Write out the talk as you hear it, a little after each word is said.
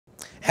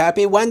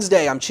Happy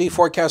Wednesday. I'm Chief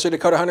Forecaster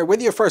Dakota Hunter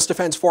with your First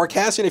Defense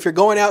Forecast. And if you're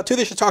going out to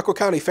the Chautauqua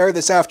County Fair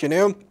this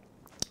afternoon,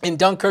 in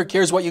Dunkirk,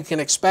 here's what you can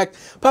expect.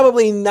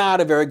 Probably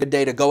not a very good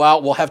day to go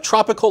out. We'll have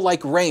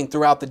tropical-like rain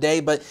throughout the day,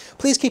 but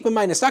please keep in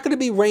mind, it's not going to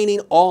be raining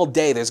all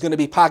day. There's going to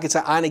be pockets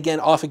of on-again,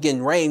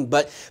 off-again rain,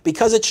 but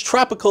because it's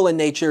tropical in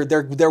nature,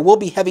 there will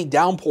be heavy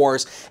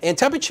downpours, and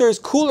temperatures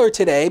cooler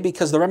today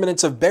because the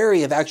remnants of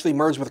Barry have actually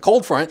merged with a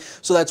cold front,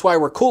 so that's why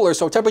we're cooler.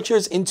 So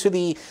temperatures into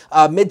the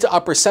mid to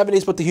upper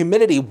 70s, but the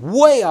humidity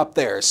way up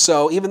there.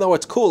 So even though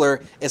it's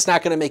cooler, it's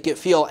not going to make it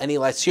feel any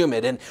less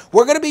humid, and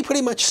we're going to be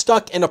pretty much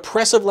stuck in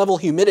oppressive level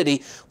humidity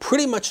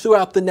pretty much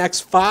throughout the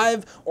next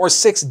 5 or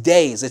 6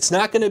 days. It's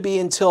not going to be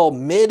until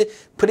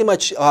pretty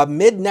much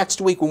mid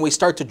next week when we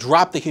start to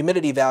drop the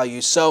humidity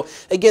values. So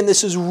again,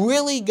 this is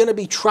really going to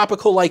be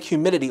tropical-like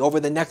humidity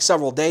over the next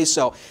several days.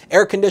 So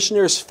air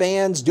conditioners,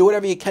 fans, do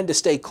whatever you can to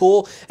stay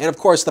cool. And of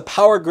course, the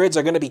power grids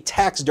are going to be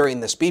taxed during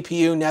this.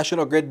 BPU,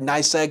 National Grid,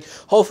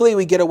 NYSEG. Hopefully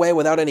we get away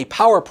without any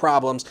power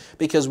problems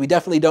because we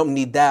definitely don't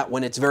need that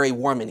when it's very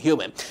warm and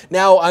humid.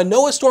 Now,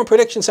 NOAA Storm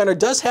Prediction Center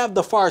does have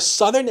the far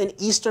southern and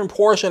eastern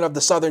portion of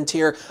the southern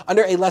tier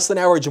under a less than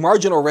average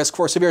marginal risk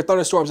for severe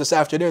thunderstorms this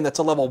afternoon. That's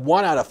a level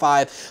 1 out of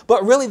 5.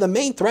 But really the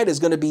main threat is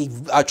going to be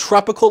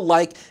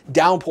tropical-like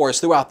downpours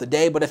throughout the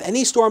day. But if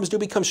any storms do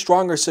become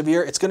strong or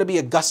severe, it's going to be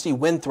a gusty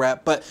wind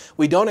threat. But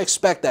we don't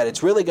expect that.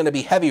 It's really going to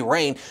be heavy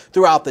rain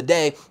throughout the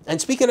day. And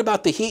speaking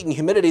about the heat and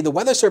humidity, the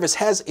Weather Service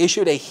has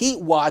issued a heat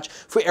watch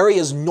for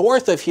areas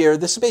north of here.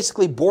 This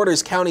basically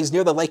borders counties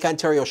near the Lake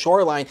Ontario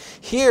shoreline.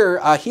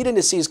 Here, heat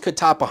indices could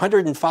top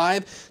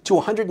 105 to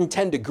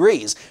 110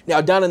 degrees.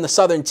 Now, down in the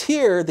southern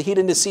tier, the heat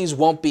indices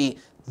won't be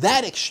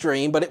that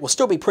extreme, but it will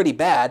still be pretty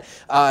bad.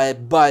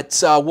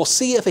 We'll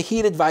see if a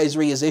heat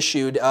advisory is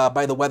issued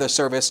by the Weather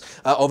Service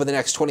over the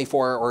next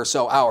 24 or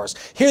so hours.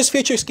 Here's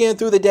Future Scan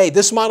through the day.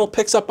 This model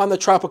picks up on the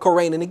tropical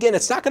rain. And again,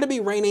 it's not going to be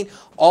raining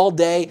all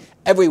day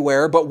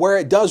everywhere, but where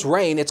it does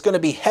rain, it's going to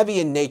be heavy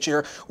in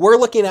nature. We're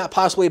looking at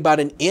possibly about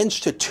 1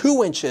 inch to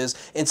 2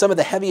 inches in some of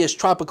the heaviest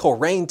tropical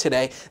rain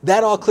today.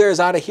 That all clears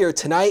out of here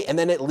tonight, and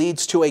then it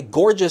leads to a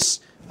gorgeous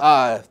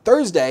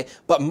Thursday,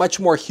 but much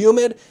more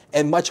humid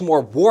and much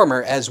more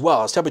warmer as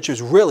well, as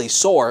temperatures really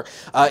soar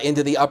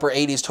into the upper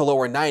 80s to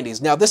lower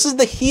 90s. Now, this is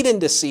the heat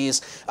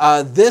indices.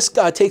 This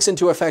takes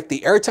into effect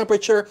the air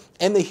temperature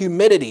and the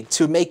humidity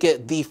to make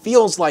it the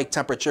feels-like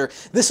temperature.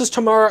 This is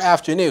tomorrow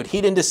afternoon.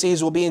 Heat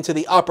indices will be into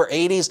the upper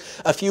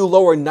 80s, a few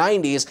lower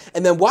 90s,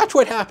 and then watch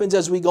what happens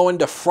as we go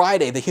into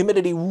Friday. The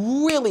humidity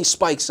really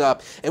spikes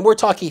up, and we're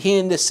talking heat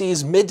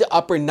indices mid to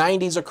upper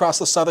 90s across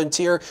the southern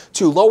tier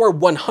to lower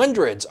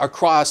 100s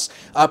across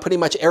pretty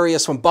much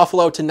areas from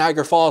Buffalo to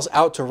Niagara Falls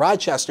out to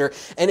Rochester.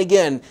 And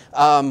again,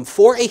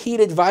 for a heat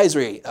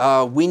advisory,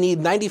 we need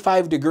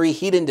 95-degree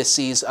heat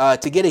indices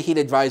to get a heat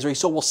advisory.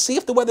 So we'll see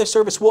if the Weather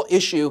Service will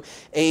issue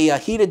a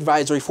heat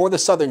advisory for the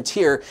southern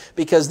tier,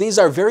 because these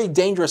are very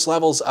dangerous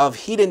levels of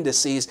heat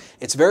indices.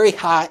 It's very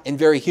hot and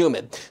very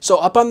humid. So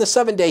up on the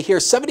 7-day here,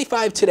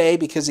 75 today,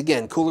 because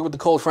again, cooler with the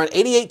cold front,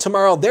 88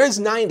 tomorrow, there's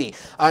 90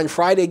 on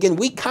Friday. Again,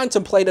 we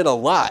contemplated a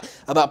lot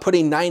about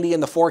putting 90 in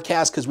the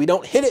forecast because we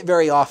don't hit it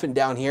very often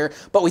down here,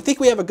 but we think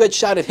we have a good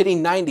shot at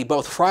hitting 90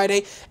 both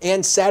Friday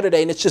and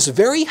Saturday, and it's just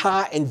very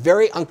hot and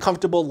very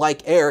uncomfortable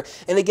like air.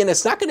 And again,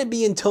 it's not going to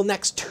be until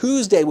next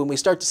Tuesday when we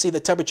start to see the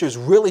temperatures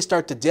really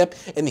start to dip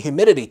and the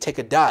humidity take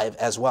a dive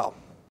as well.